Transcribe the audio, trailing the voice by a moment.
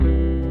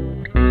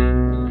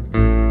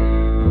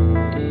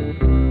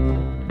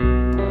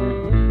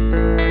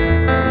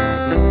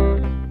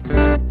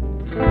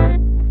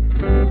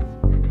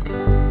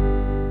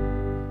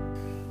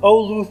O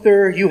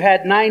Luther, you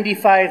had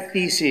 95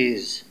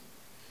 theses.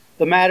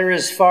 The matter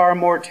is far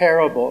more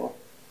terrible.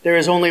 There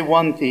is only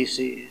one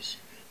thesis.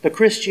 The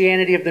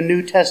Christianity of the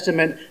New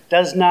Testament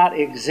does not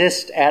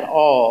exist at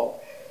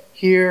all.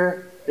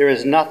 Here, there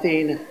is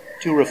nothing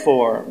to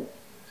reform.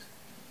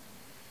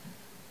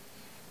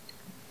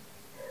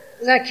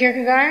 Is that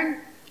Kierkegaard?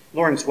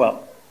 Lawrence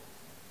Welk.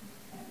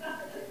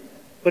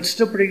 But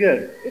still pretty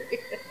good.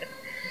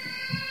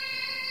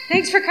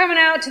 Thanks for coming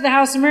out to the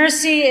House of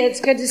Mercy. It's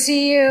good to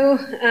see you.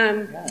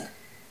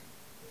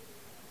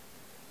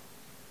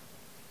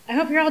 I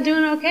hope you're all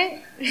doing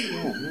okay.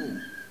 Yeah.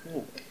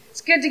 It's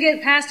good to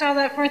get past all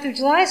that 4th of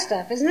July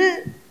stuff, isn't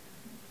it?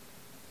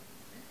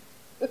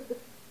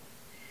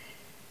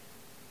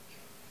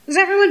 Is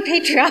everyone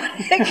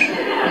patriotic?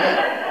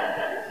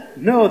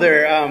 No,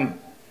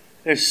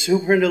 they're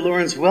super into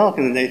Lawrence Welk,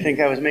 and they think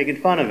I was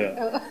making fun of it.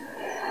 Oh,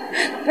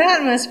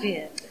 that must be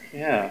it.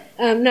 Yeah.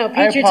 No,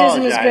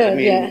 patriotism is good.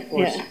 Of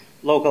course,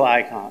 local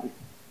icon.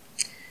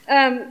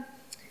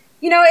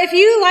 If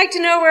you like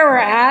to know where we're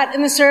at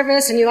in the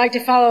service and you like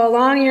to follow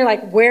along, and you're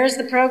like, where's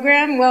the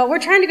program? Well, we're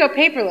trying to go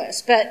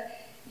paperless, but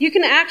you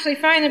can actually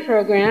find the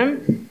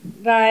program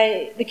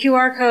by the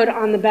QR code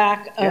on the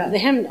back of the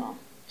hymnal.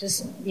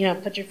 Just,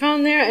 put your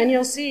phone there and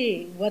you'll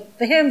see what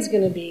the hymn's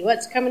going to be,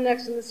 what's coming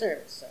next in the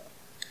service. So.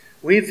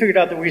 We've figured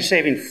out that we're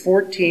saving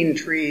 14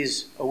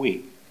 trees a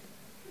week.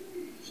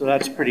 So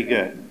that's pretty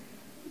good.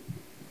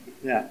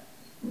 Yeah.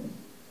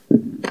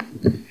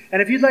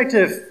 And if you'd like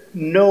to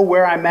know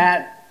where I'm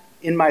at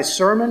in my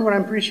sermon when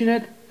I'm preaching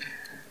it,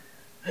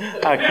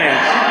 I don't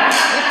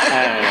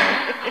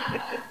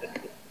know.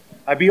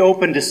 I'd be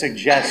open to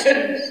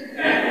suggestions.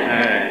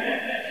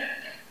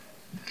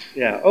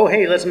 Yeah. Oh,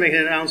 hey, let's make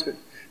an announcement.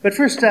 But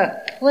first,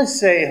 let's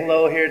say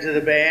hello here to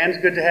the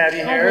band. Good to have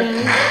you here. All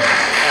right.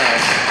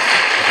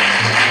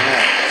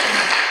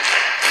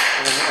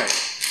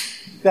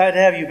 Glad to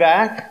have you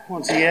back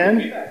once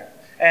again.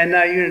 And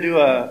you're going to do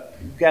a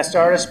guest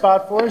artist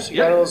spot for us? You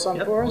got a little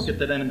something for us? We'll get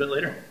that in a bit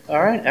later.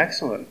 All right,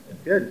 excellent.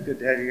 Good to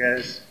have you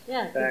guys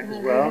back as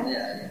well.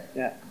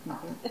 Yeah.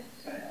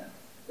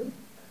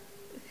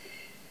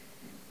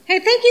 Hey,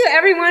 thank you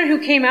everyone who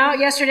came out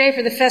yesterday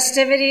for the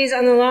festivities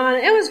on the lawn.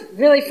 It was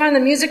really fun. The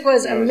music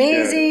was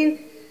amazing.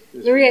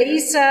 Maria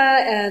Issa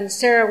and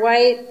Sarah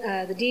White,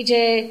 the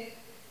DJ.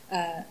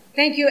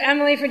 Thank you,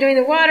 Emily, for doing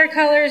the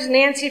watercolors,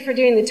 Nancy for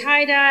doing the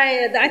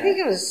tie-dye. I think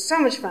it was so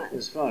much fun. It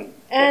was fun.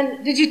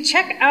 And did you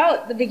check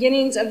out the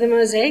beginnings of the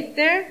mosaic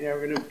there? Yeah,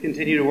 we're going to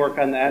continue to work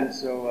on that.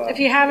 So, if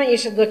you haven't, you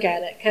should look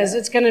at it, because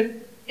it's going to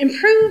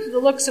improve the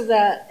looks of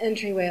that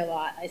entryway a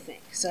lot, I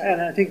think. So.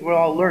 And I think we'll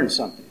all learn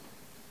something.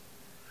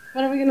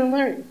 What are we going to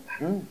learn? I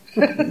don't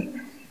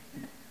know.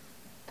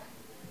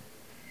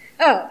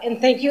 Oh, and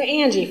thank you,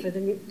 Angie, for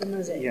the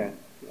mosaic. Yeah,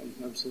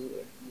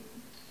 absolutely.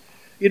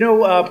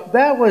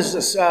 That was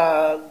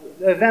the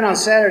event on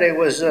Saturday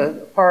was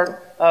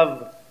part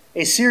of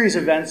a series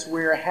of events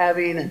we're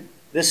having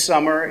this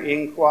summer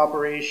in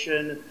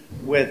cooperation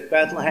with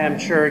Bethlehem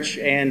Church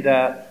and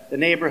the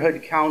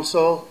Neighborhood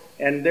Council.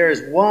 And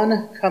there's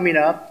one coming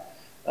up.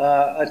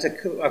 It's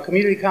a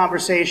community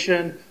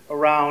conversation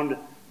around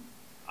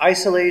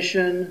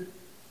isolation,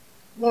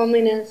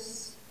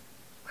 loneliness,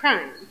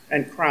 crime.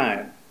 And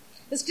crime.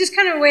 It's just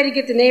kind of a way to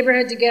get the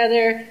neighborhood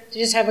together to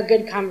just have a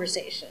good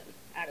conversation,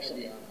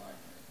 actually.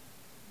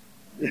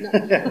 No.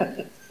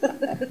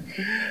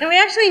 And we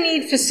actually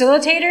need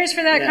facilitators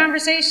for that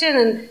conversation,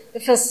 and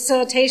the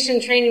facilitation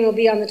training will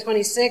be on the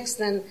 26th.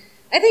 And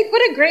I think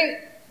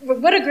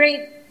what a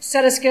great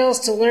set of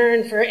skills to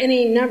learn for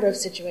any number of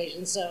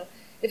situations. So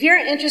if you're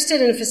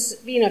interested in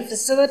being a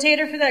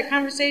facilitator for that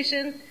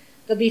conversation,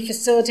 there'll be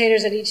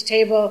facilitators at each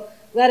table.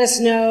 Let us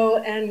know,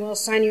 and we'll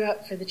sign you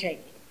up for the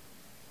training.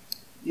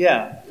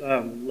 Yeah,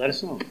 let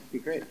us know. It'd be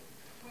great.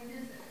 When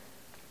is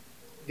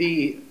it?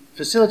 The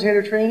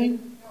facilitator training?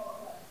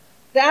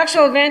 The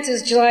actual event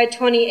is July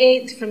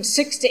 28th from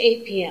 6 to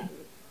 8 p.m.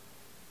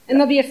 And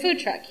there'll be a food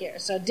truck here,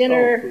 so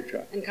dinner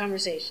and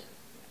conversation.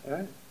 All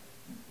right.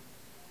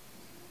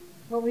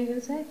 What were you going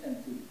to say?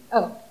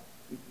 Oh,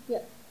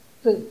 yeah,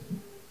 food.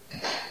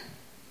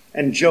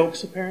 And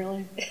jokes,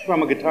 apparently,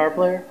 from a guitar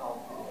player?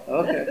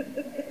 Okay.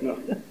 No.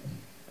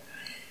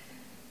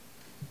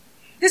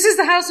 This is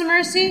the House of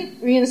Mercy.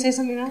 Were you going to say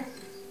something else?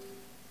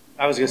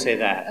 I was going to say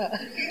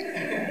that.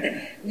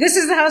 This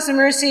is the House of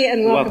Mercy,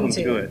 and welcome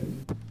to it.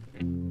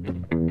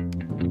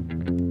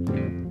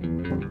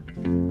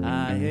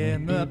 I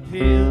am a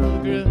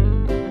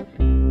pilgrim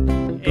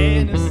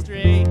and a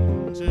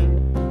stranger,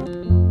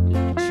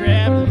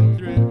 traveling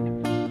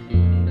through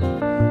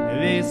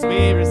this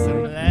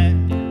wearisome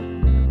land.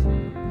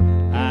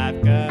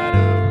 I've got a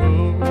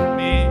home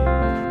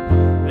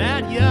in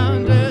that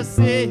yonder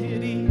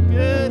city,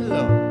 good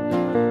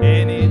Lord,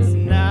 and it's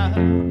not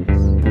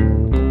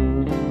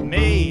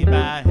made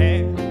by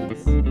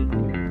hands.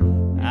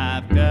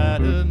 I've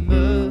got a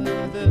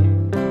mother,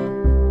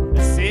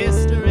 a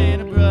sister,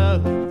 and a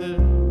brother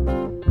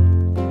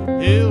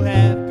who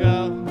have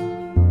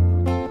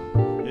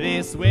gone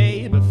this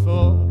way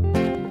before.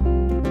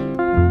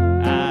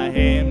 I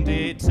am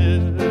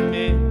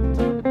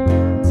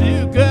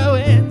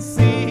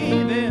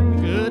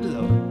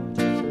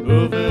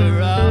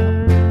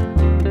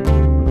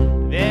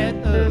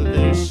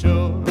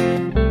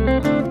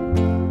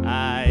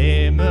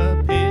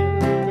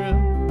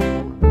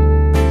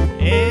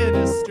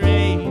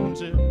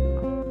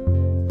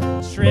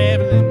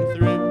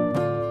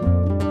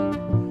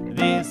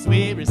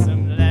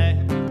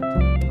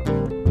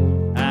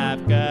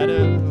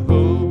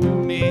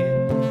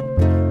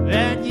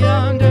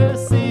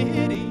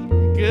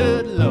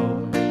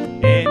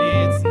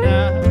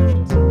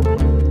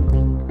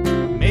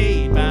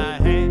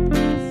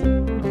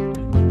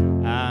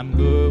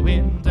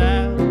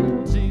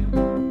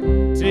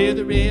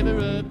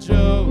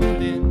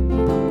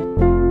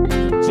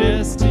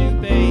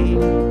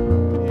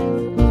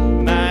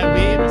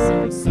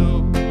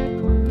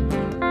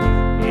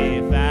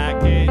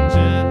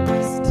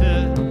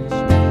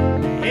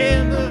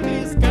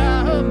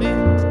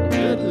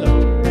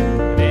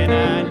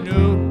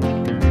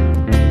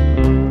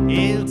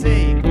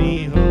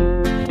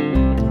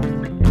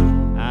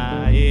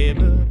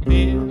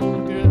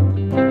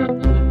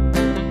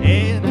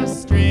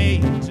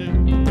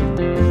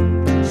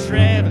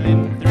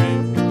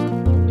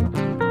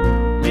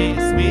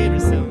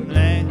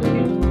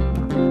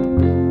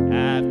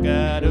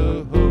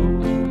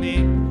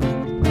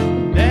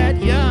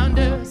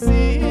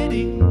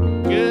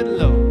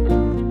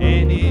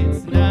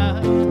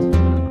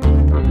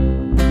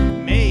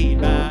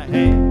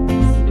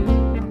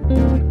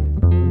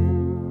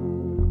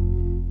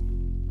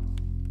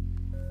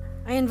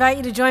invite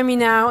you to join me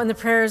now in the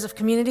prayers of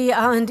community.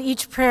 I'll end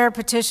each prayer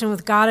petition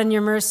with God in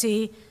your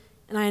mercy,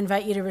 and I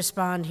invite you to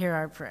respond. Hear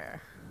our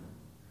prayer.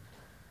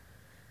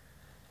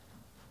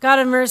 God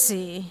of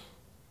mercy,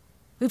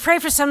 we pray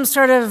for some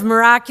sort of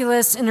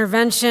miraculous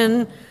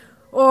intervention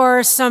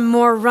or some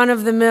more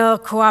run-of-the-mill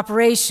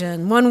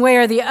cooperation. One way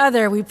or the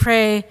other, we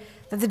pray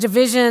that the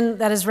division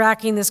that is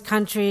racking this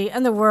country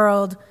and the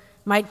world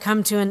might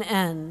come to an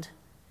end,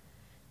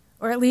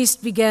 or at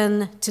least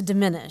begin to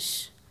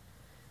diminish.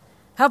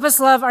 Help us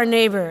love our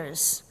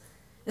neighbors,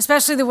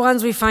 especially the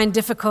ones we find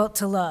difficult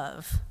to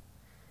love,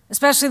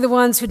 especially the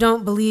ones who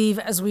don't believe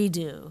as we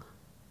do.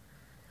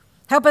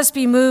 Help us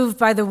be moved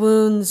by the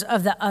wounds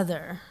of the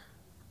other.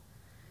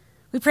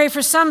 We pray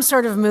for some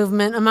sort of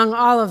movement among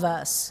all of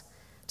us,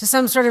 to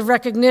some sort of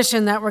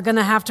recognition that we're going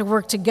to have to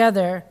work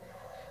together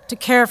to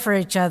care for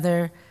each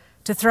other,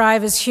 to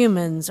thrive as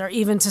humans, or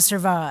even to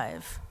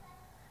survive.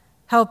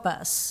 Help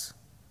us.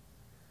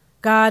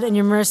 God, in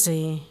your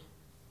mercy.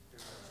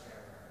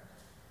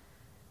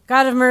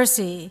 God of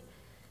mercy,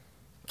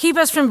 keep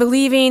us from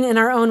believing in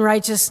our own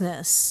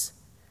righteousness,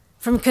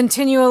 from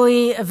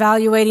continually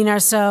evaluating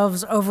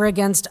ourselves over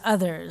against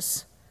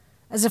others,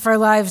 as if our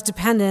lives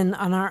depended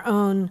on our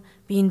own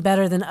being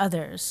better than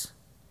others.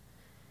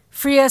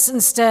 Free us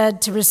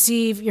instead to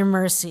receive your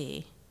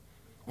mercy,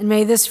 and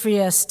may this free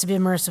us to be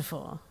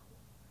merciful.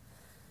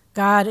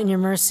 God, in your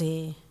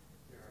mercy.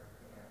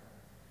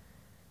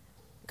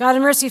 God,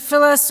 in mercy,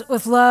 fill us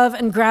with love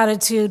and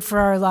gratitude for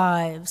our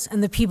lives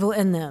and the people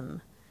in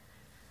them.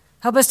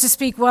 Help us to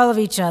speak well of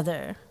each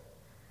other.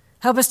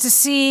 Help us to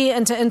see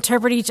and to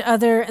interpret each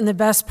other in the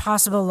best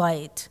possible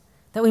light,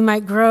 that we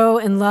might grow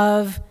in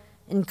love,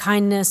 in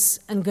kindness,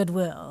 and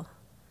goodwill.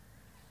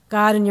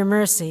 God, in your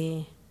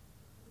mercy.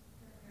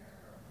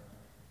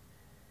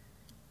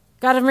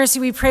 God of mercy,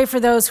 we pray for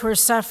those who are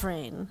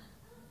suffering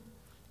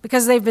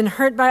because they've been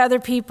hurt by other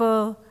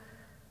people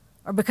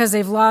or because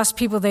they've lost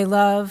people they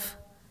love.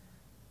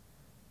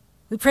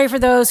 We pray for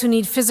those who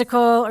need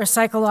physical or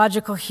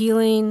psychological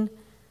healing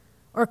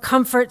or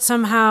comfort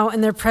somehow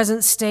in their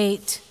present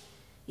state,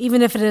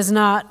 even if it is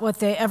not what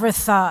they ever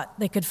thought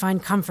they could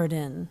find comfort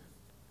in.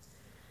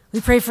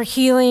 We pray for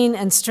healing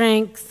and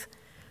strength,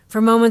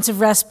 for moments of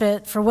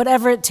respite, for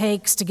whatever it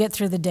takes to get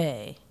through the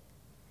day.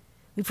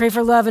 We pray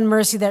for love and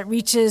mercy that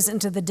reaches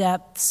into the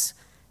depths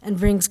and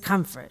brings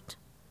comfort.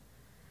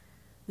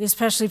 We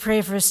especially pray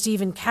for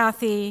Steve and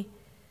Kathy,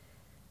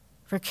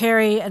 for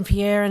Carrie and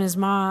Pierre and his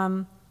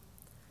mom,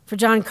 for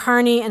John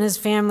Carney and his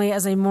family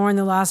as they mourn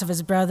the loss of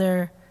his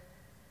brother.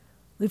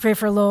 We pray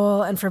for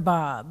Lowell and for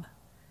Bob.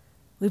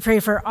 We pray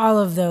for all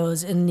of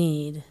those in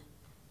need.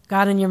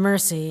 God, in your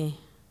mercy.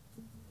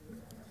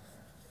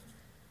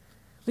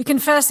 We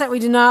confess that we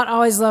do not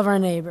always love our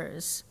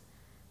neighbors,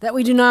 that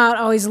we do not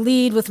always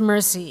lead with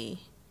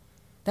mercy,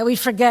 that we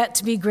forget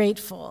to be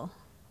grateful.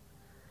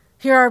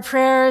 Hear our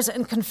prayers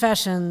and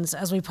confessions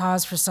as we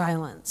pause for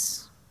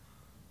silence.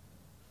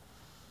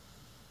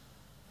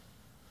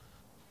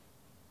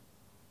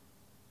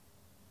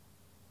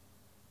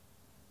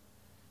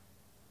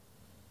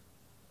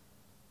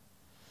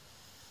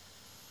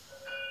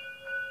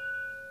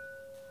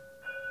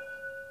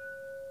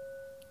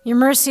 Your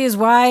mercy is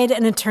wide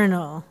and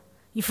eternal.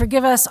 You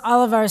forgive us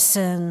all of our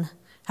sin.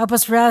 Help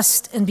us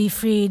rest and be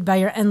freed by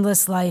your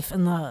endless life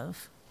and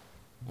love.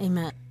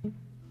 Amen.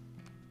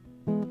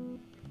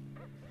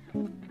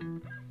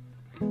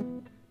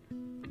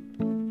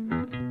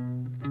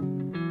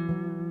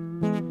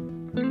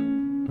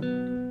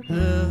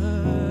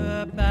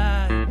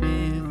 Abide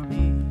with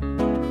me,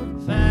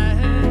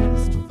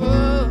 fast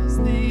falls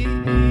the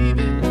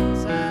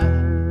eventide.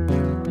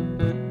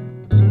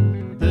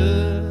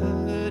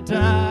 The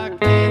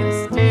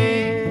darkness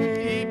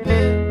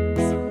deepens,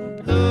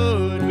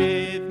 Lord,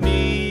 with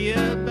me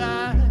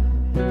abide.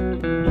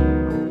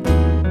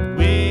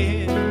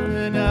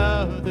 When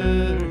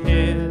other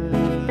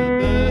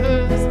heavens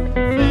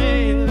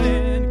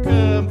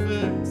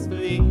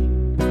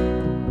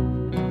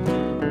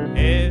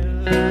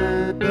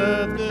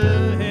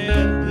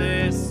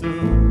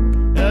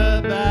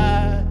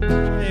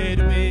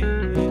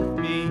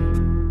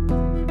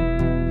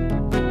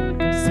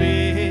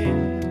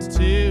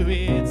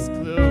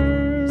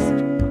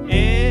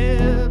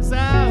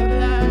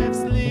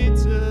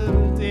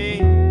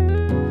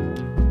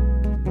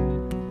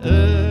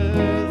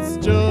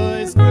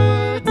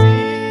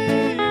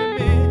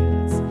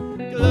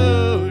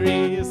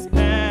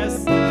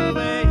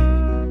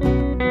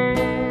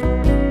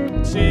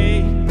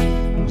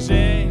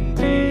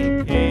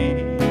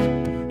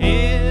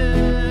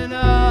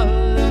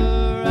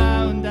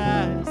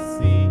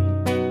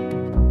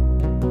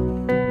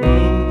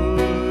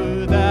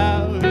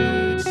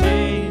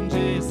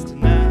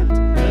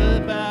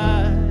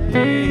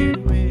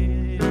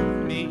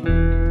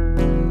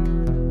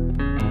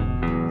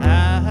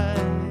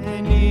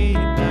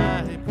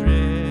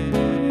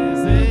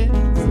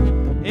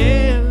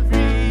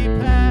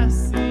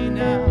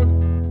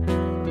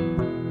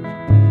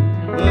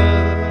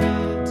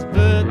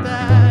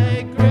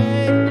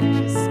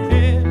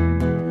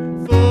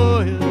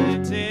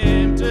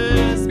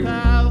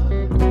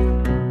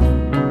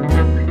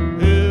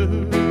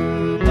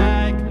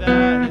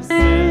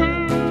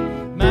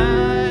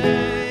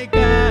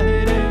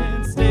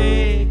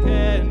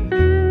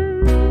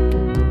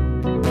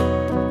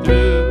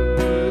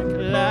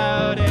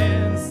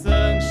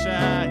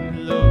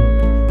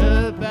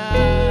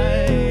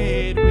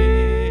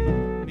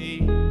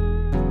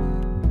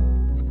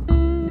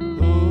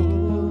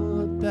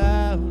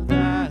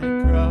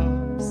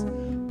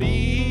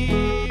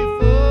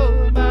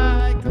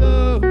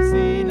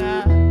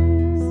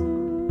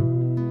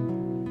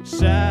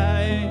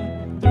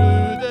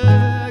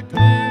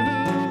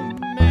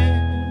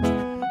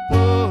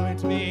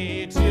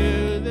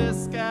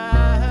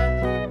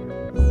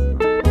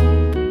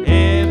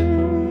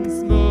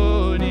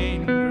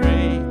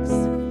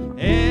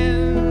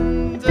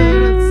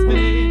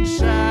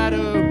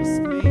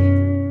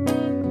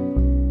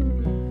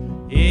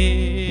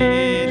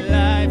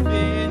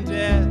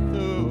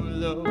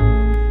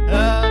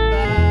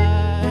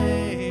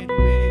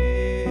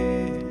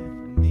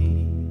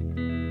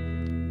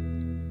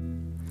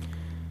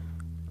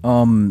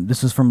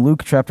This is from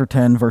Luke chapter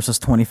 10, verses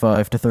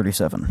 25 to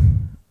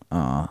 37.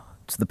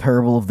 It's the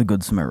parable of the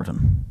Good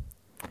Samaritan.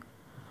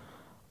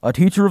 A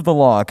teacher of the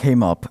law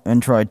came up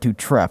and tried to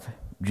trap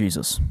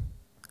Jesus.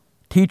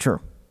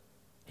 "Teacher,"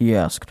 he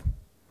asked,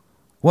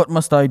 "what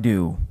must I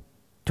do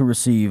to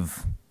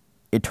receive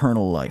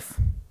eternal life?"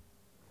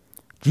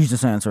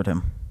 Jesus answered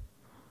him,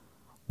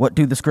 "What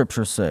do the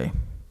scriptures say?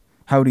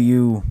 How do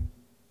you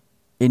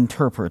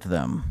interpret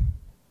them?"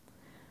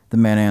 The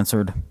man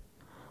answered,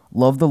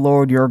 "Love the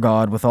Lord your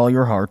God with all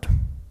your heart,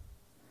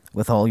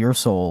 with all your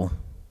soul,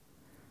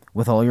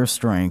 with all your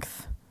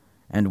strength,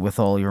 and with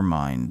all your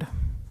mind,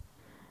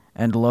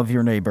 and love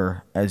your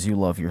neighbor as you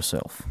love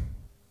yourself."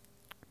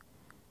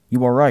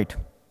 "You are right,"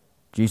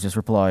 Jesus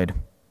replied.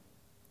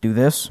 "Do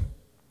this,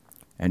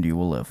 and you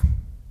will live."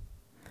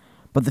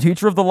 But the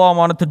teacher of the law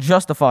wanted to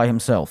justify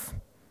himself,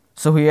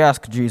 so he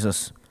asked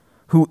Jesus,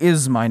 "Who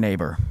is my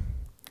neighbor?"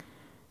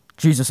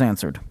 Jesus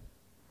answered,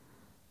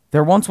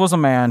 "There once was a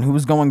man who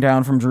was going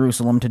down from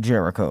Jerusalem to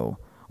Jericho,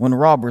 when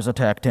robbers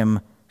attacked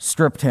him,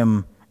 stripped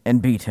him,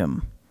 and beat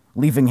him,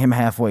 leaving him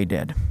halfway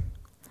dead.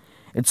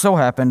 It so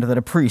happened that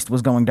a priest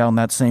was going down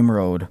that same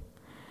road,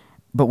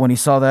 but when he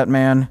saw that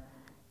man,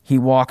 he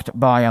walked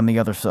by on the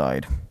other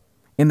side.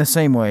 In the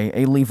same way,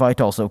 a Levite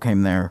also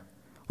came there,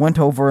 went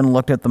over and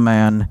looked at the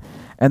man,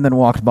 and then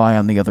walked by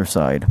on the other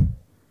side.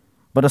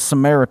 But a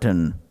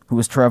Samaritan who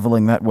was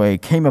traveling that way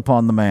came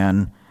upon the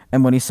man,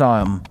 and when he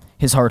saw him,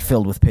 his heart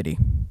filled with pity.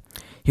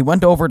 He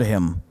went over to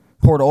him,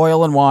 poured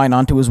oil and wine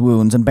onto his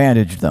wounds, and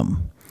bandaged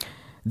them.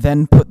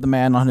 Then put the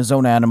man on his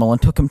own animal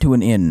and took him to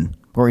an inn,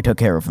 where he took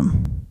care of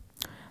him.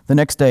 The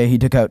next day he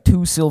took out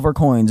 2 silver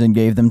coins and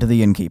gave them to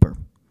the innkeeper.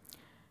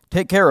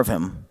 "Take care of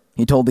him,"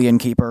 he told the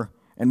innkeeper,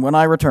 "and when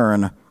I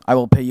return, I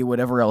will pay you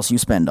whatever else you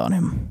spend on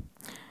him."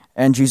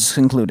 And Jesus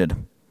concluded,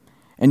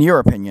 "In your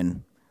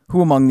opinion,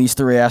 who among these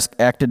 3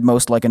 acted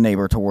most like a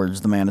neighbor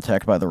towards the man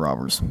attacked by the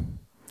robbers?"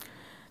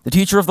 The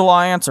teacher of the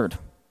law answered,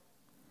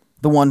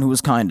 "The one who was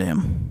kind to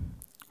him."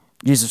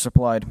 Jesus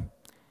replied,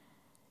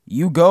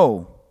 "You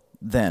go,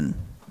 then,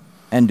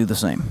 and do the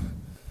same."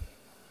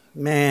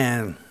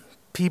 Man,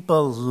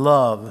 people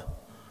love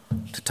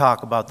to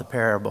talk about the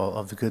parable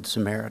of the Good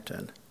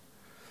Samaritan.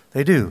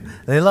 They do.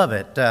 They love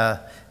it.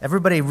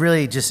 Everybody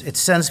really just, it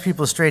sends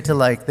people straight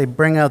to they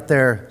bring out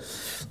their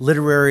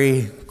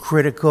literary,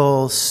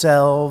 critical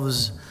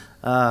selves.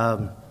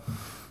 Whether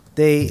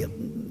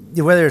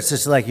it's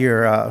just like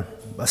you're a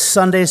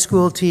Sunday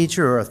school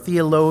teacher or a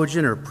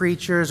theologian or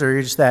preachers, or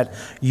you're just that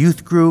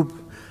youth group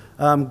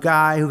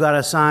guy who got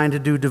assigned to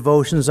do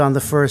devotions on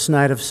the first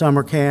night of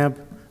summer camp,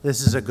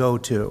 this is a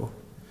go-to.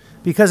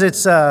 Because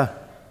it's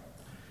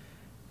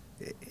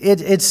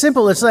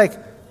simple. It's like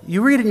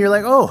you read it and you're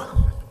like, oh,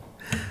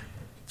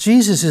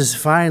 Jesus is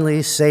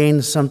finally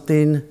saying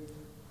something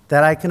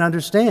that I can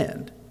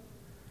understand.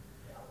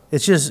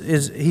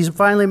 He's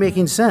finally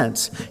making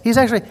sense. He's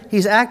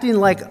acting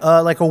like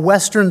a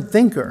Western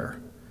thinker.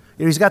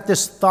 He's got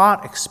this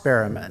thought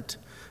experiment.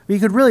 You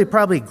could really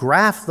probably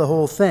graph the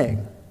whole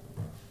thing.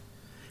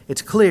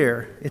 It's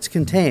clear. It's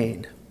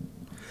contained.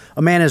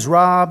 A man is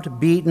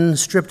robbed, beaten,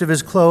 stripped of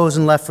his clothes,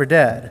 and left for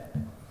dead.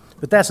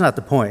 But that's not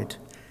the point.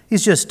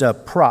 He's just a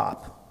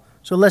prop.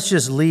 So let's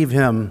just leave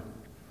him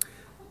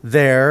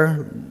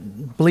there,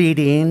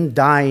 bleeding,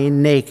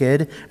 dying,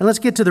 naked, and let's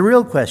get to the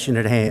real question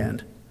at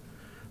hand.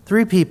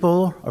 3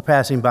 people are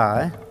passing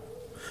by.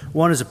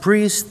 One is a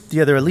priest,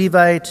 the other a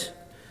Levite,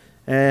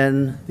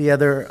 and the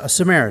other a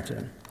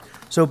Samaritan.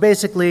 So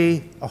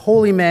basically, a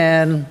holy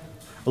man,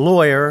 a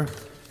lawyer,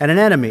 and an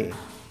enemy.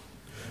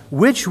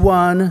 Which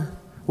one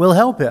will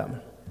help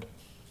him?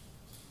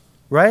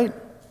 Right?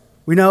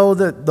 We know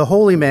that the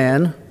holy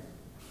man,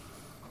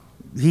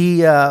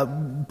 he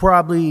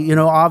probably,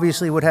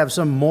 obviously would have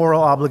some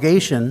moral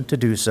obligation to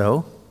do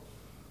so,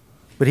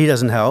 but he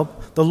doesn't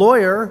help. The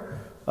lawyer,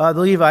 the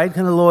Levite,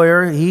 kind of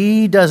lawyer,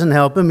 he doesn't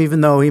help him, even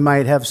though he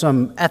might have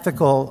some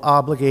ethical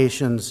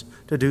obligations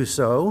to do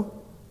so.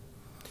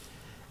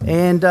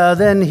 And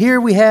then here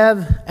we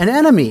have an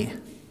enemy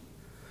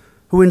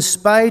who, in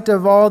spite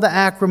of all the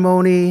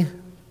acrimony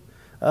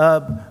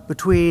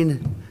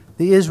between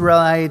the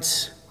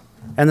Israelites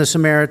and the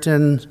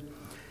Samaritans,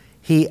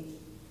 he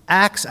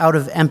acts out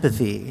of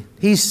empathy.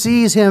 He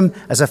sees him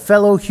as a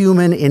fellow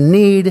human in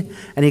need,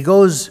 and he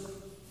goes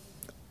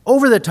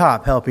over the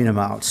top helping him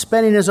out,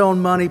 spending his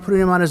own money,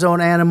 putting him on his own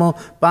animal,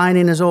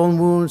 binding his own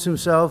wounds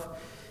himself,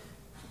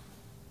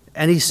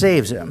 and he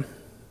saves him.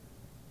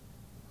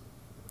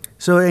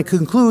 So it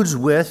concludes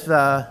with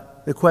the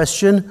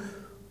question,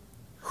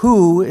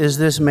 who is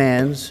this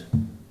man's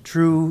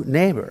true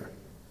neighbor?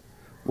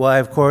 Why,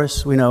 of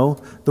course, we know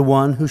the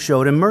one who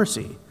showed him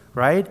mercy,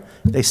 right?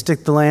 They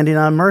stick the landing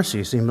on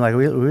mercy. Seems like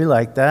we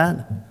like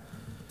that.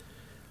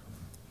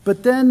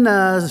 But then,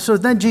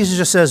 then Jesus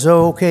just says,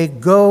 oh, okay,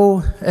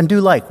 go and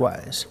do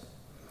likewise.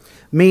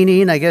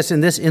 Meaning, I guess in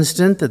this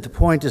instant, that the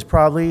point is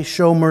probably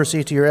show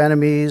mercy to your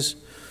enemies,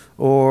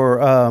 or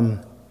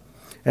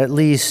at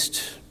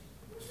least,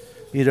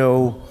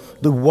 the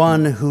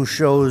one who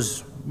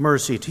shows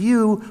mercy to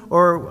you,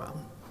 or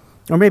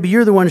Or maybe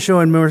you're the one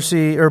showing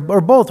mercy, or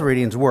both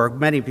readings work.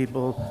 Many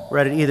people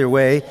read it either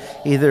way.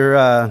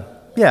 Either,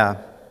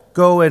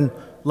 go and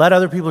let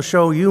other people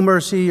show you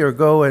mercy, or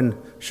go and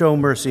show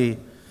mercy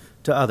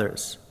to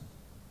others.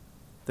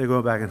 They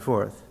go back and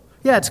forth.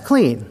 Yeah, it's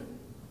clean.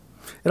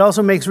 It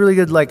also makes really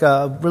good, like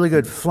a really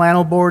good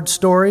flannel board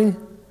story.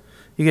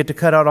 You get to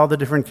cut out all the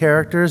different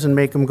characters and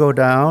make them go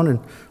down and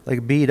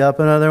like beat up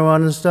another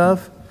one and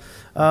stuff.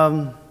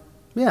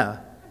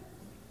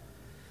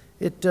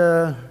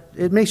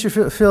 It makes you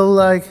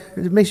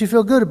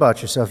feel good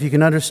about yourself. You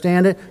can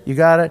understand it. You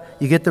got it.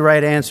 You get the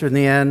right answer in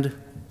the end.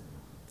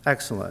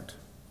 Excellent.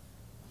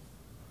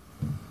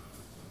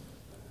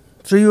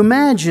 So you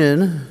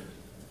imagine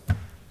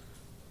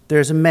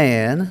there's a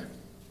man.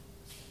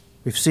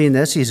 We've seen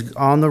this. He's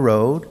on the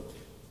road.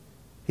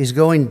 He's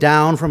going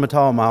down from a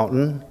tall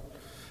mountain.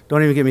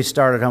 Don't even get me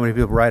started how many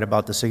people write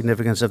about the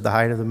significance of the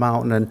height of the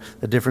mountain and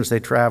the difference they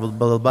travel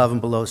above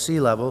and below sea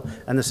level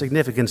and the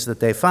significance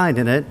that they find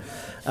in it.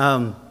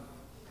 I've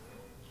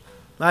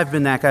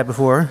been that guy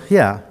before,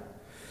 yeah.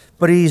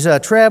 But he's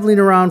traveling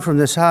around from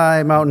this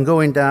high mountain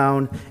going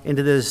down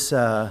into this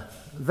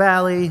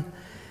valley,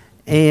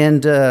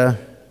 and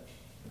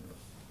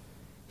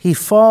he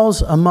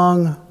falls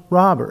among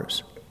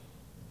robbers.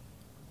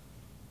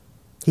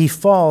 He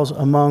falls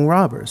among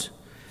robbers.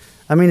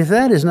 I mean, if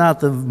that is not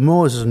the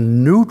most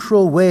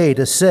neutral way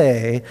to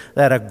say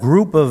that a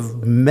group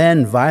of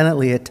men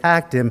violently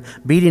attacked him,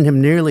 beating him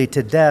nearly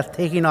to death,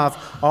 taking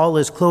off all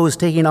his clothes,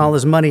 taking all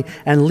his money,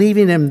 and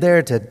leaving him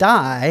there to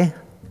die,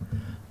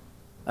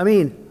 I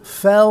mean,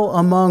 fell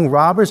among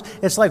robbers.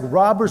 It's like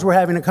robbers were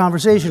having a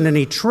conversation and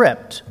he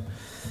tripped.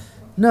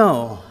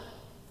 No.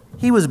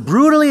 He was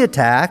brutally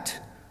attacked,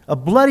 a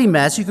bloody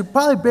mess. You could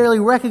probably barely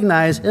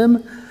recognize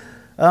him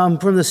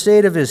from the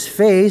state of his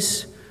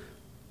face.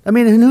 I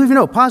mean, who even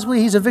know?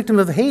 Possibly he's a victim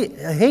of a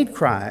hate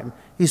crime.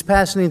 He's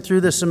passing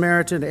through the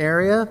Samaritan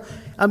area.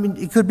 I mean,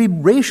 it could be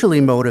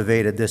racially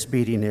motivated, this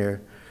beating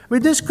here. I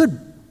mean, this could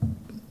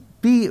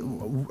be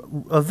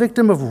a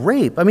victim of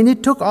rape. I mean, they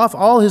took off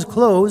all his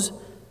clothes,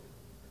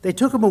 they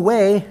took him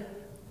away,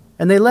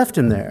 and they left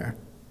him there.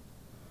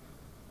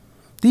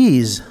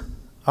 These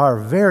are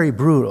very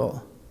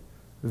brutal,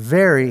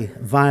 very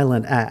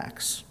violent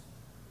acts.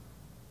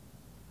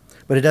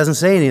 But it doesn't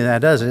say any of that,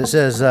 does it? It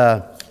says,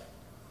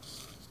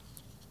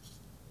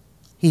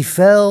 he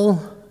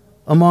fell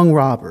among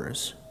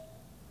robbers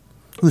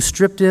who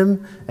stripped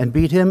him and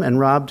beat him and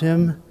robbed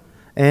him,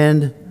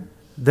 and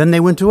then they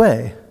went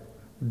away.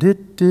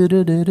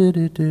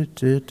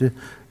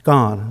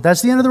 Gone.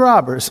 That's the end of the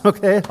robbers,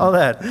 okay? All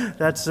that.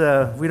 That's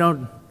we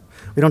don't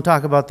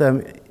talk about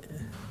them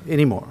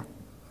anymore.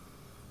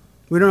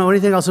 We don't know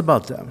anything else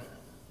about them.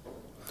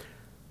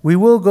 We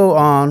will go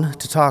on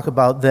to talk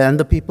about then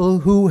the people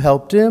who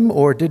helped him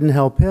or didn't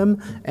help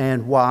him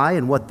and why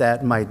and what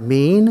that might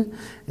mean.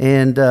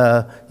 And,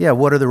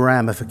 what are the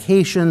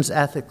ramifications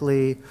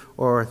ethically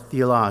or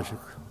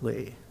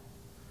theologically.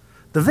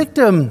 The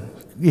victim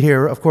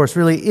here, of course,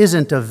 really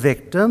isn't a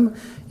victim.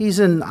 He's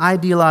an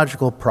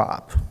ideological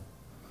prop.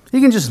 He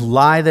can just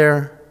lie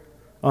there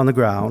on the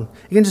ground.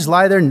 He can just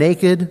lie there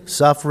naked,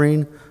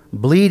 suffering,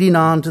 bleeding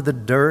onto the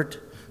dirt,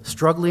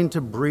 struggling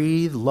to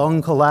breathe,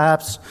 lung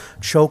collapse,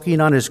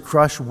 choking on his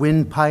crushed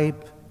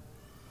windpipe,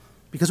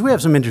 because we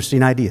have some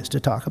interesting ideas to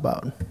talk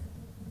about.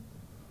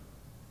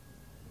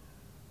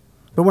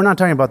 But we're not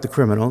talking about the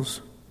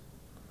criminals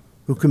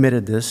who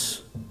committed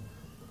this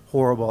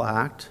horrible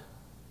act.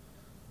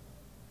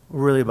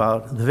 We're really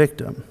about the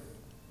victim.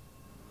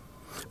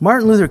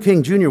 Martin Luther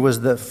King Jr. was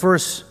the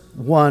first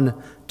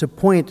one to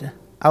point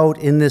out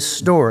in this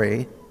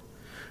story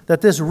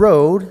that this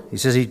road, he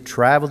says he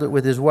traveled it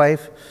with his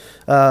wife,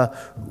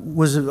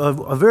 was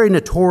a very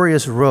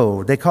notorious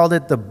road. They called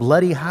it the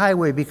Bloody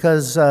Highway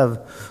because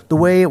of the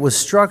way it was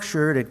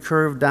structured. It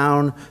curved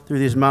down through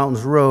these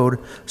mountains road.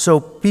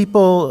 So it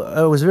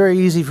was very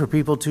easy for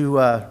people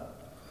to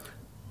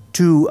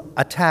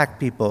attack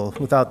people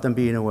without them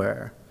being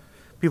aware.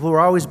 People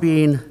were always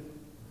being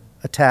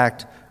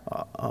attacked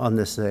on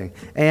this thing.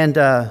 And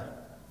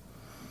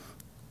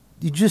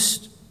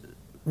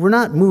we're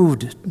not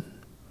moved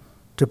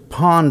to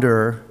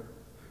ponder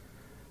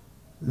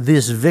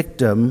this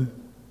victim,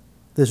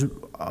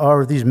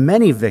 these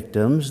many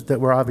victims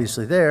that were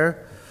obviously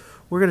there.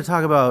 We're going to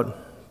talk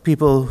about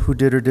people who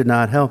did or did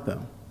not help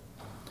him.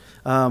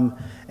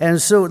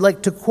 And so,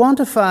 to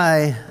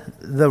quantify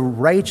the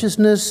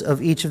righteousness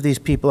of each of these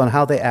people and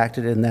how they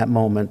acted in that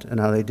moment and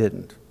how they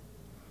didn't.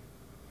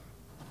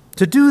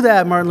 To do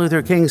that, Martin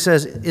Luther King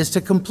says, is to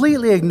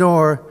completely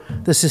ignore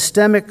the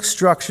systemic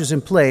structures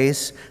in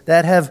place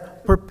that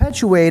have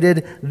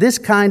perpetuated this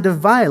kind of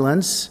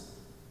violence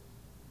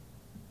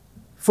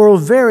for a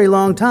very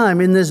long time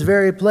in this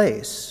very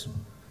place,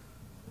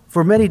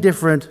 for many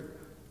different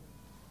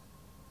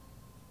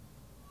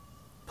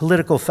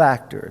political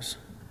factors,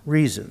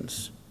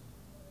 reasons.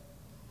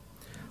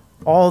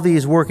 All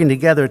these working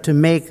together to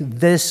make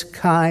this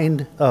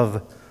kind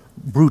of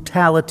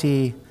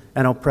brutality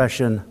and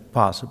oppression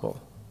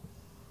possible.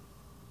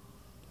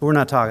 But we're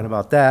not talking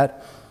about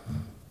that.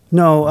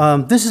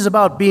 No, this is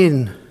about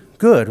being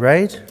good,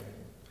 right?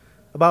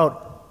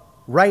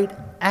 About right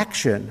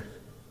action.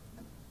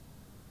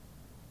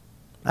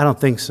 I don't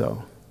think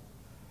so.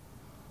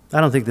 I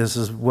don't think this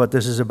is what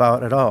this is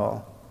about at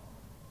all.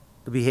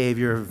 The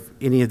behavior of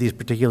any of these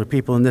particular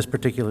people in this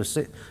particular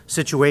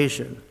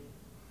situation.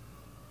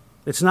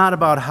 It's not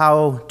about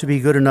how to be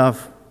good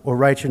enough or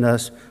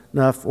righteous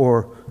enough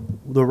or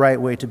the right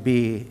way to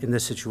be in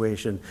this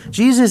situation.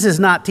 Jesus is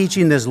not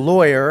teaching this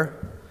lawyer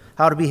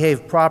how to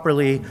behave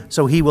properly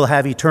so he will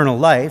have eternal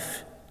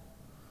life.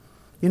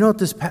 You know what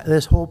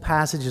this whole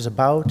passage is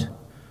about?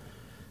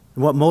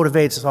 And what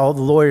motivates all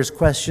the lawyer's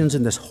questions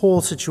in this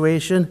whole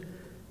situation?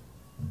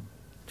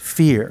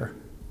 Fear.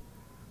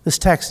 This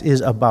text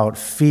is about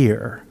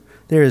fear.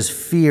 There is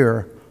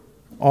fear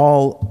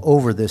all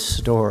over this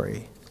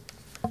story.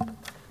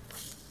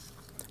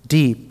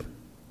 Deep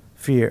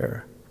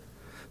fear.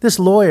 This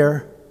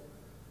lawyer,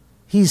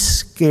 he's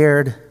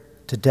scared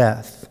to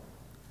death.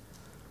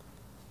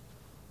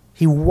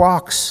 He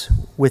walks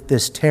with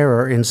this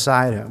terror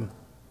inside him.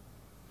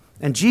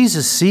 And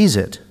Jesus sees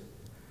it.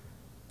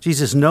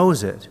 Jesus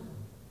knows it.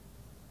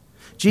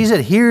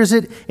 Jesus hears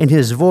it in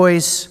his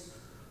voice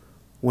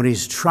when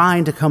he's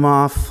trying to come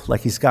off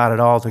like he's got it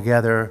all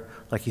together,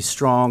 like he's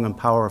strong and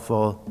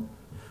powerful.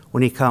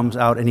 When he comes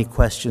out and he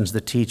questions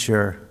the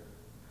teacher,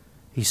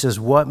 he says,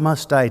 "What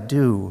must I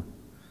do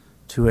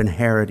to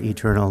inherit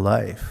eternal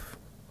life?"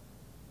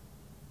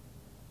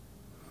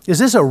 Is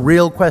this a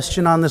real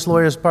question on this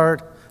lawyer's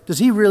part? Does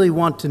he really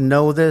want to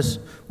know this,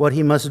 what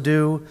he must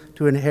do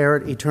to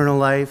inherit eternal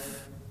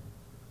life?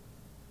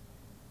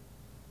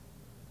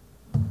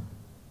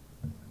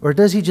 Or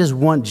does he just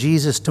want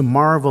Jesus to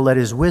marvel at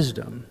his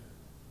wisdom?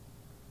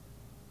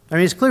 I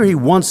mean, it's clear he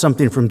wants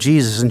something from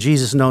Jesus, and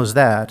Jesus knows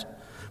that,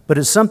 but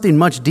it's something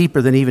much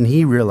deeper than even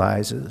he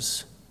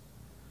realizes.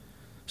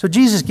 So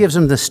Jesus gives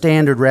him the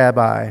standard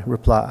rabbi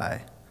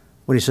reply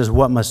when he says,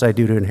 "What must I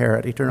do to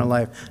inherit eternal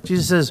life?"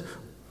 Jesus says,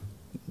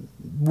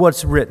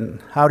 "What's written?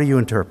 How do you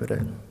interpret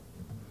it?"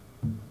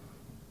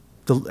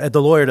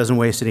 The lawyer doesn't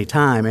waste any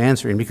time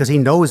answering because he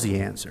knows the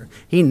answer.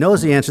 He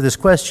knows the answer to this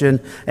question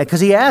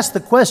because he asked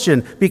the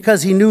question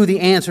because he knew the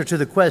answer to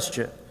the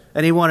question.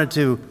 And he wanted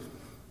to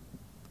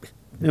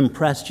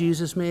impress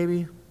Jesus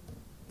maybe,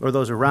 or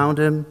those around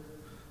him,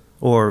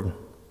 or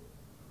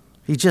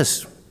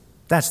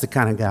that's the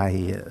kind of guy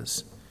he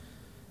is.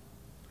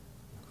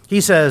 He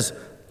says,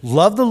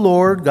 "Love the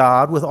Lord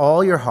God with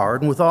all your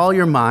heart and with all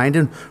your mind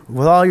and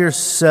with all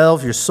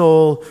yourself, your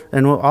soul,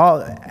 and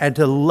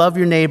to love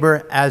your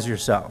neighbor as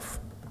yourself."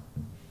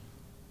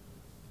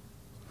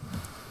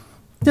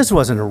 This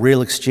wasn't a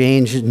real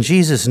exchange, and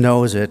Jesus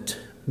knows it.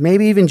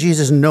 Maybe even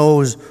Jesus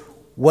knows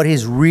what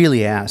he's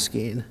really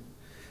asking.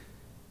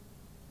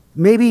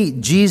 Maybe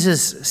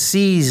Jesus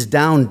sees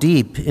down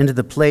deep into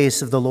the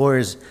place of the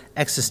lawyer's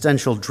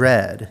existential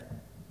dread.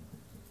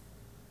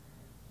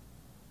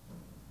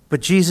 But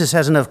Jesus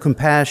has enough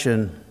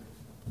compassion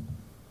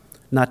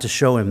not to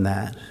show him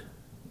that.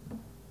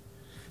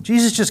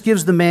 Jesus just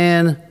gives the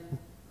man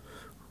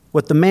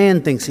what the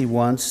man thinks he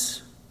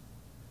wants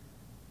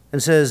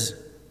and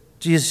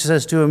Jesus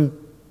says to him,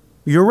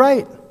 "You're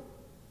right.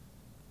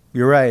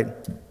 You're right.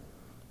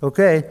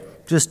 Okay,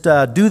 just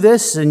do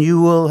this and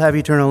you will have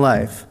eternal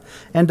life.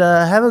 And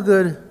have a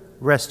good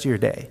rest of your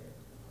day."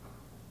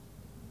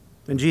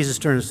 And Jesus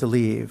turns to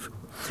leave.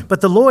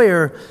 But the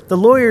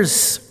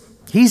lawyer's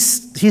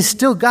He's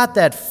still got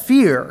that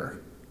fear.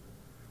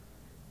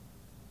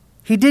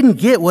 He didn't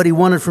get what he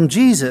wanted from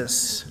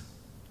Jesus.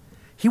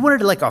 He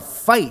wanted like a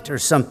fight or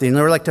something,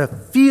 or like to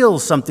feel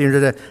something, or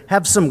to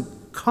have some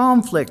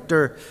conflict,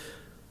 or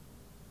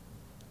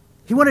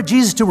he wanted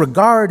Jesus to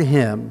regard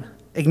him,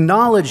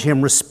 acknowledge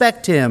him,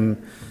 respect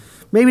him,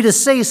 maybe to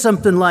say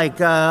something like,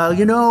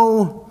 you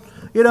know,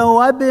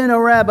 I've been a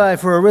rabbi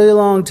for a really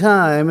long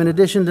time, in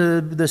addition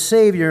to the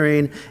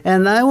savioring,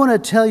 and I want to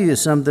tell you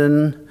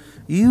something.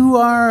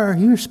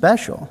 You're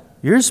special.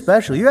 You're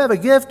special. You have a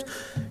gift.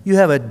 You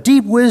have a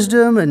deep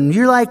wisdom, and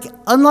you're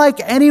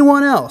unlike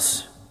anyone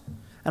else.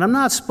 And I'm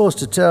not supposed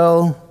to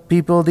tell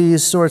people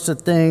these sorts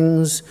of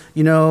things,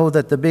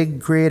 that the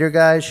big creator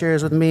guy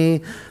shares with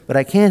me, but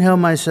I can't help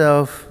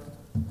myself.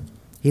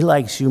 He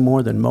likes you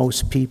more than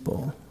most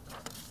people.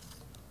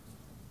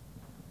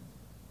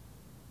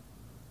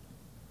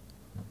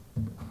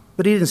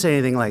 But he didn't say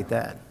anything like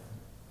that.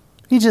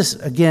 He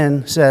just,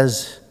 again,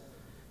 says,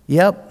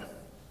 "Yep.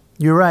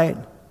 You're right.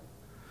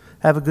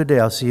 Have a good day.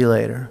 I'll see you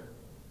later."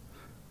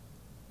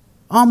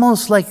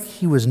 Almost like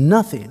he was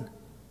nothing,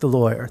 the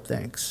lawyer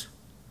thinks.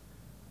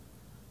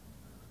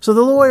 So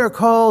the lawyer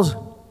calls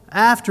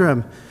after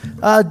him,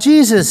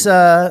 "Jesus,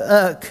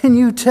 can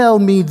you tell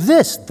me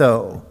this,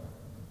 though?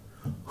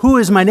 Who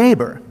is my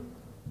neighbor?"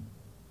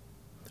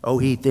 Oh,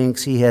 he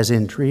thinks he has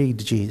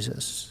intrigued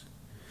Jesus.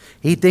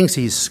 He thinks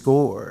he's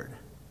scored.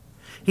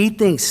 He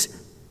thinks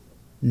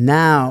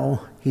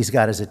now he's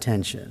got his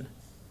attention.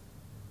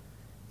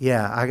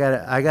 Yeah, I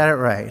got it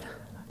right.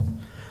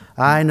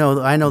 I know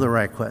the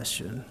right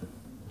question.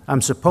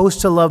 I'm supposed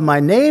to love my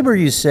neighbor,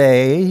 you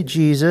say,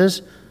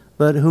 Jesus,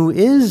 But who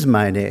is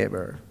my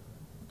neighbor?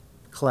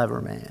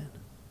 Clever man.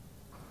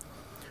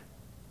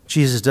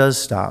 Jesus does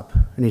stop,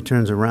 and he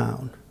turns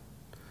around,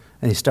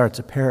 and he starts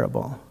a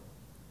parable.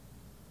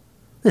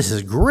 This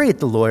is great,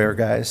 the lawyer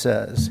guy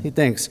says. He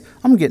thinks,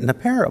 I'm getting a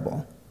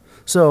parable.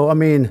 So,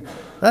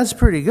 that's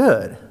pretty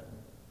good.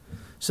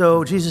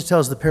 So Jesus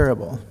tells the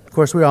parable. Of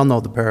course, we all know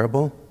the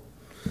parable.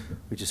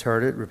 We just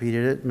heard it,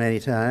 repeated it many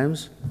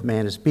times.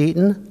 Man is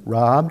beaten,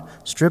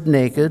 robbed, stripped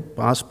naked,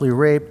 possibly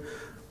raped,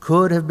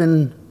 could have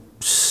been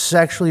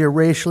sexually or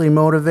racially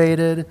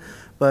motivated,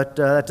 but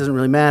that doesn't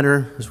really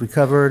matter, as we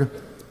covered.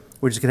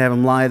 We're just going to have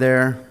him lie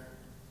there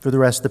for the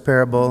rest of the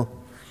parable.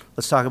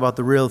 Let's talk about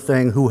the real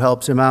thing, who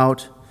helps him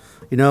out.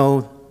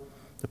 The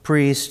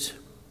priest,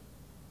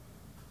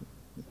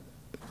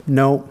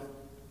 no.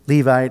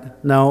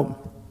 Levite,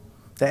 no.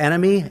 The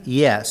enemy,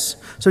 yes.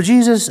 So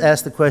Jesus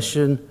asked the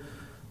question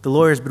the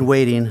lawyer's been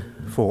waiting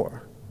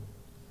for.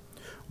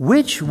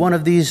 Which one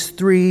of these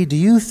three do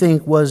you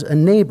think was a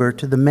neighbor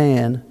to the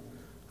man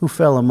who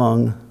fell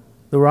among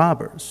the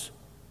robbers?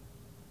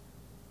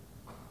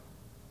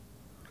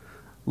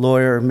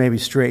 Lawyer maybe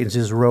straightens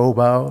his robe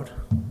out,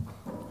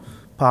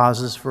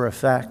 pauses for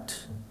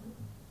effect.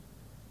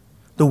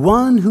 The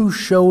one who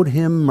showed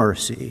him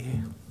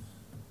mercy.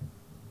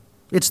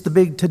 It's the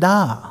big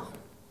ta-da.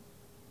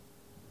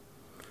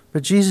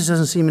 But Jesus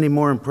doesn't seem any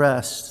more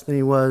impressed than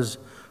he was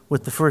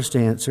with the first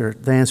answer,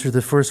 the answer to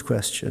the first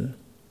question.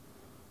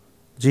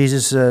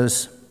 Jesus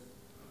says,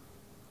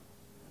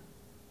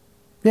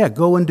 yeah,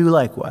 go and do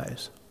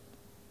likewise.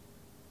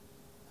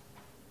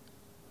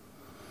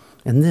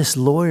 And this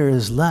lawyer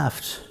is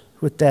left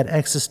with that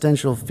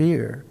existential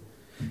fear,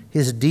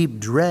 his deep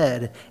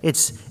dread.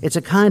 It's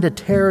a kind of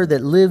terror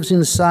that lives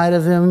inside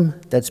of him,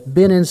 that's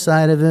been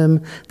inside of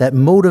him, that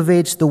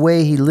motivates the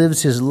way he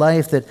lives his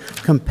life, that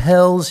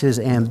compels his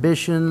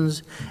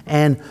ambitions,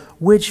 and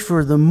which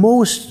for the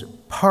most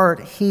part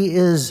he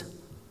is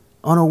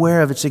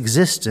unaware of its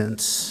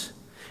existence.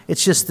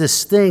 It's just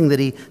this thing that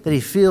he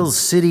feels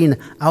sitting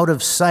out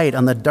of sight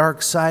on the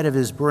dark side of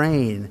his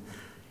brain.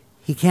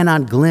 He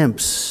cannot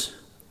glimpse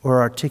or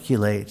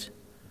articulate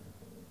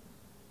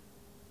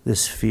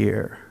this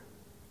fear.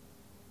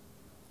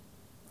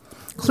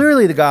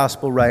 Clearly, the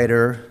gospel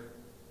writer,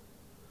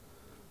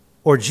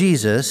 or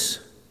Jesus,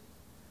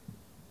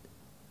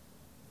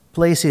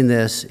 placing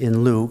this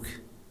in Luke,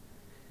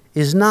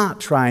 is not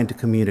trying to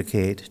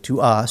communicate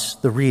to us,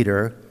 the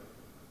reader,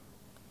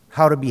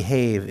 how to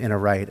behave in a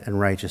right and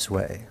righteous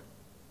way.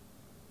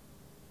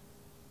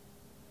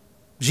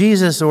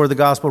 Jesus, or the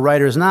gospel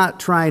writer, is not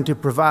trying to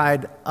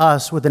provide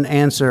us with an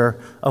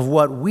answer of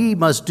what we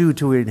must do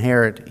to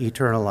inherit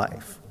eternal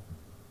life.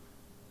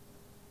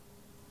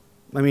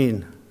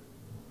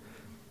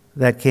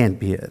 That can't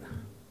be it.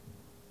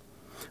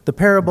 The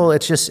parable,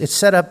 it's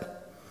set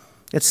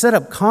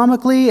up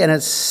comically, and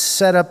it's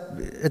set up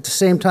at the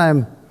same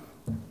time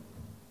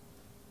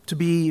to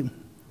be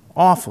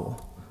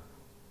awful,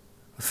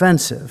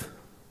 offensive,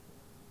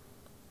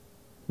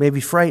 maybe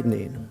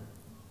frightening.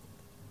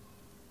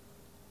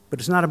 But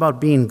it's not about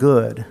being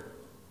good.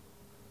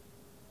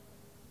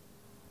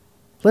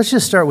 Let's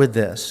just start with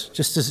this,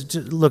 just to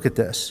look at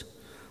this.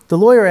 The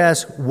lawyer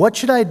asks, what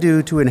should I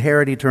do to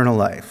inherit eternal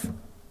life?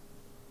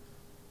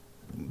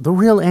 The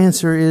real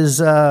answer is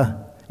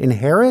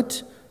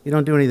inherit? You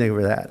don't do anything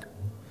for that.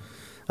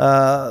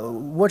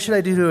 What should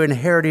I do to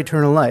inherit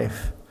eternal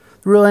life?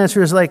 The real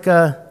answer is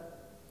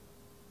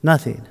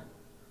nothing.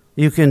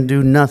 You can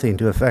do nothing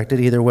to affect it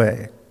either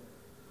way.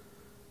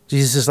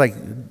 Jesus is like,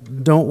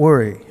 don't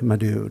worry, my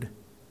dude.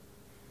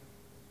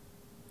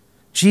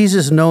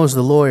 Jesus knows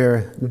the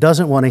lawyer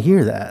doesn't want to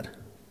hear that.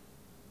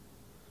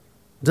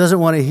 Doesn't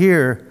want to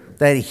hear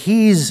that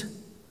he's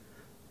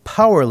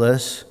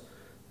powerless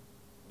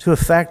to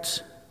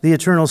affect the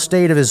eternal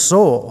state of his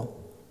soul.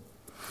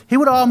 He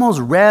would almost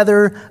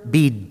rather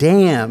be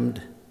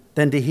damned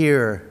than to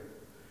hear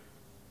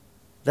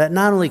that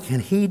not only can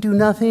he do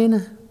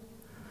nothing,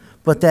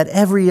 but that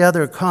every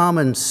other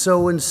common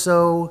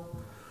so-and-so,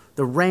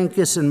 the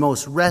rankest and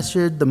most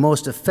wretched, the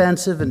most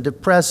offensive and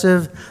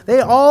depressive,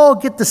 they all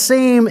get the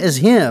same as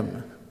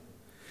him.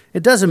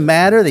 It doesn't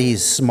matter that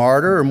he's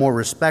smarter or more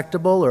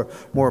respectable or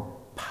more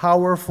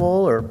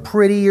powerful or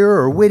prettier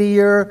or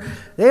wittier.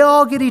 They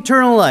all get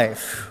eternal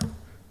life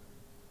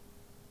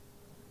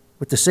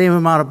with the same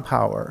amount of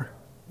power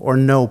or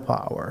no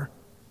power.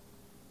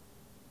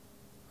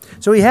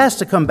 So he has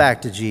to come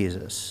back to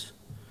Jesus.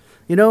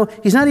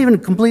 He's not even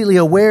completely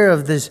aware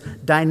of this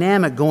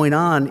dynamic going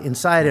on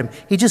inside him.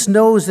 He just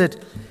knows that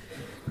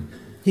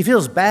he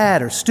feels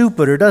bad or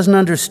stupid or doesn't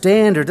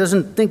understand or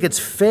doesn't think it's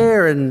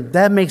fair, and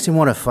that makes him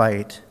want to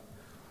fight.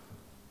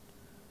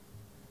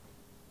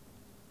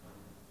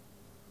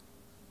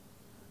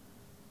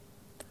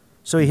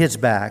 So he hits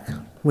back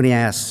when he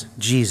asks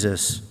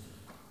Jesus,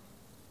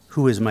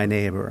 who is my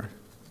neighbor?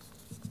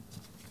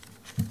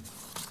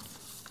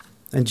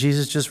 And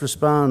Jesus just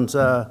responds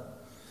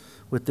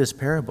with this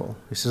parable.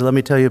 He says, let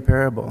me tell you a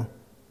parable.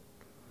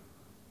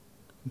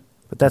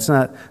 But that's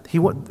not, he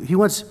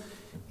wants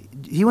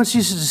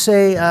Jesus to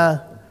say,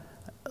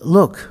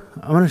 look,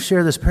 I'm going to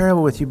share this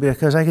parable with you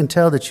because I can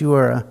tell that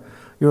you're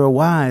a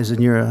wise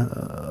and you're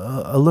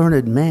a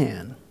learned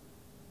man.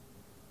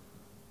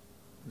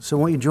 So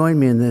won't you join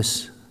me in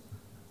this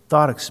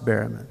thought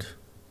experiment?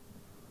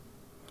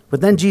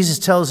 But then Jesus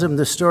tells him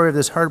the story of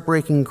this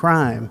heartbreaking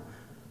crime.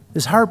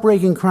 This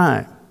heartbreaking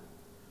crime.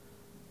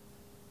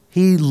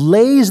 He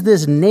lays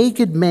this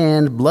naked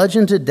man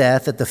bludgeoned to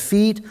death at the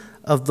feet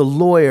of the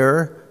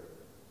lawyer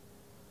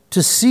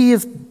to see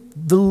if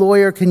the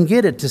lawyer can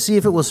get it, to see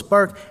if it will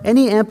spark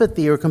any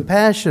empathy or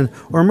compassion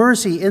or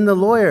mercy in the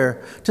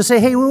lawyer, to say,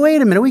 hey,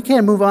 wait a minute, we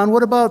can't move on.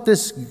 What about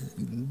this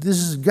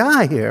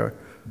guy here?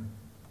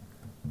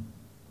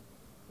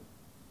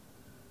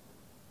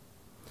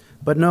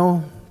 But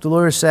no, the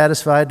lawyer is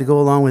satisfied to go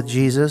along with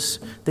Jesus,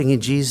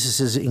 thinking Jesus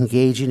is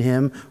engaging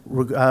him,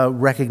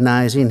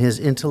 recognizing his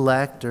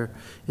intellect or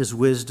his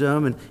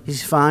wisdom, and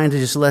he's fine to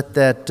just let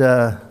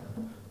that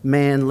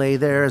man lay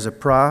there as a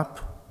prop.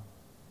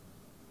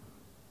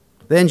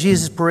 Then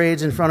Jesus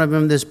parades in front of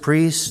him this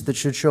priest that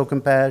should show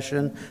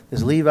compassion,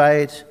 this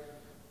Levite,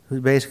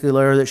 who's basically a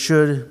lawyer that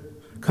should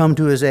come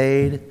to his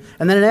aid,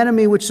 and then an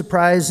enemy which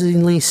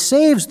surprisingly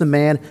saves the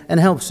man and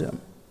helps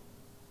him.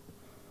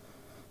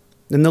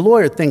 And the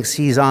lawyer thinks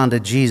he's on to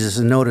Jesus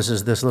and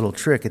notices this little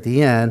trick at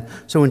the end.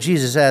 So when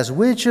Jesus asks,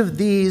 which of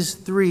these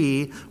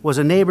three was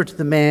a neighbor to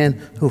the man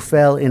who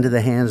fell into the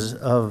hands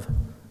of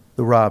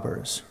the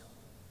robbers?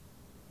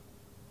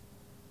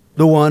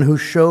 The one who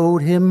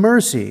showed him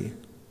mercy.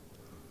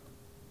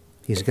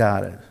 He's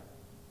got it.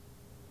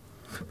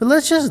 But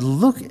let's just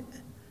look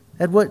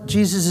at what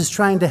Jesus is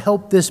trying to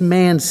help this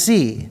man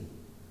see.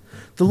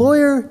 The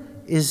lawyer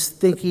is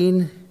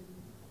thinking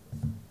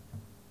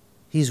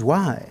he's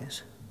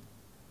wise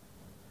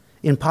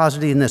in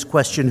positing this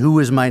question, who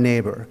is my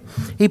neighbor?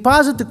 He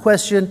posits the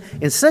question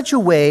in such a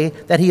way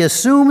that he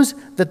assumes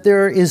that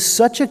there is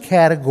such a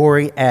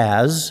category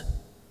as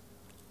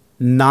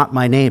not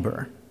my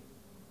neighbor.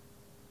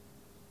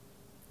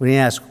 When he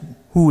asks,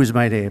 who is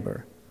my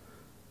neighbor?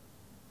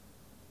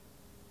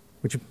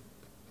 Which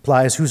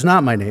implies who's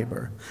not my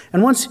neighbor.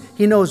 And once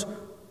he knows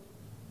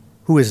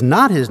who is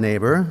not his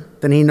neighbor,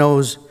 then he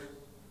knows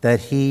that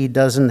he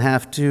doesn't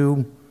have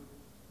to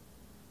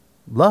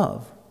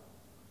love,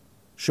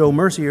 show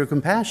mercy or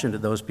compassion to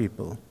those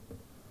people.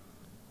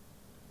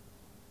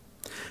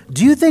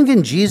 Do you think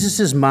in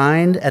Jesus'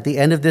 mind at the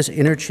end of this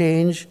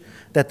interchange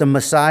that the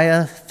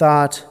Messiah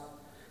thought,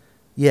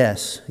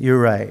 yes, you're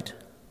right,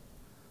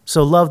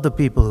 so love the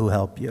people who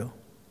help you.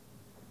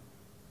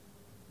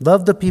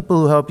 Love the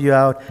people who help you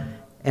out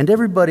and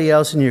everybody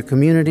else in your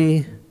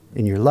community,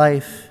 in your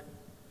life,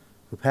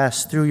 who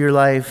pass through your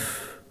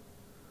life,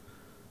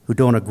 who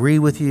don't agree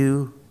with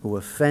you, who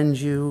offend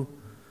you,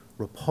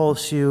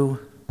 repulse you.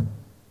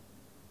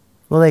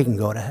 Well, they can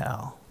go to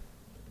hell.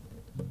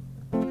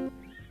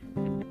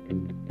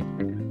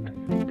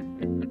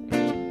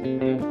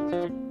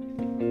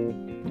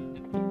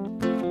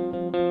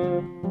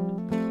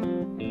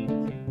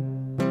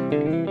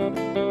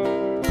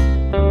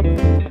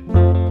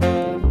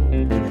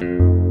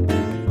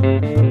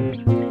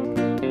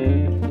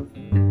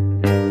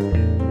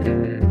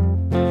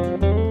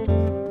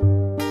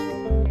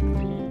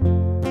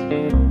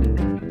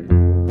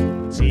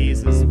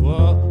 Jesus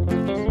walked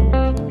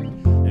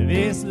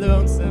this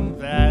lonesome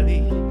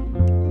valley.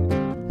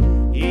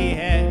 He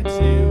had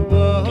to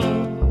walk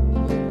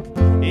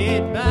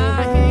it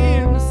by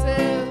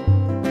himself.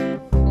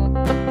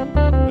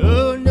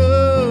 Oh,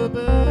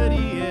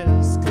 nobody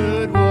else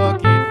could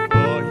walk it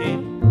for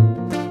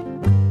him.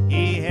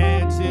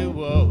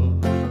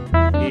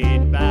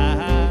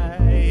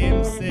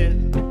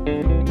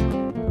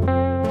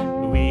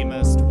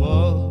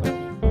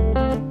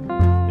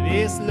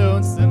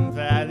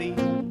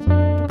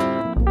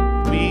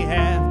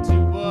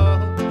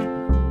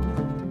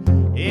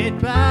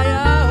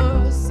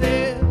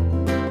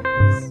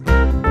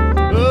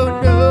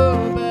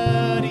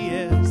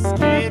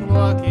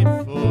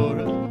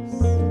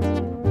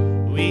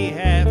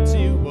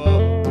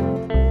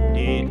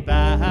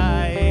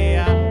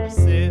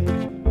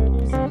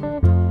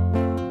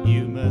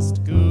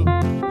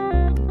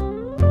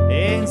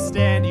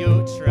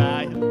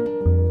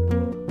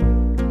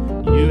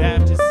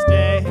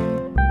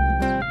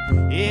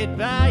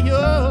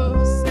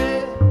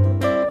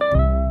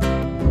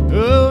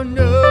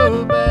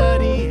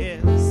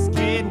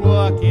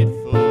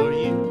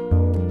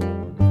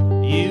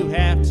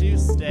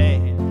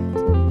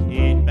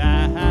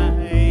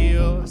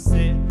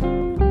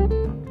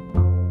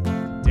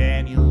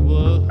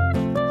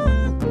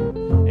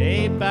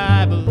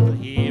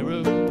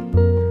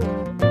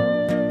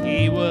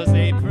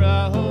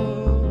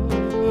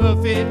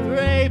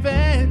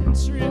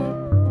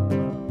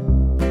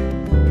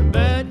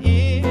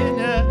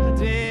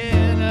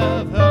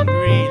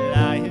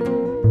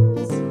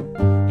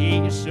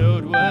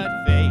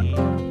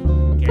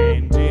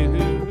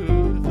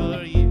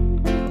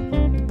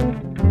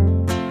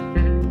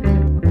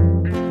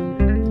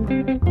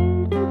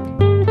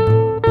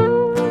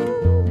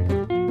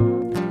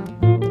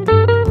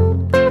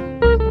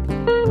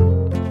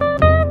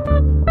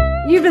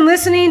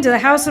 listening to the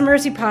House of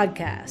Mercy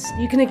podcast.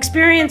 You can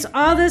experience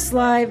all this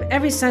live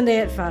every Sunday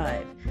at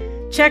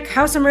 5. Check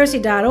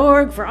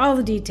houseofmercy.org for all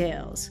the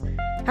details.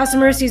 House of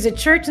Mercy is a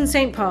church in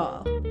St.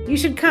 Paul. You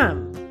should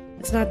come.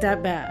 It's not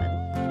that bad.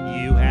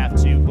 You have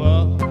to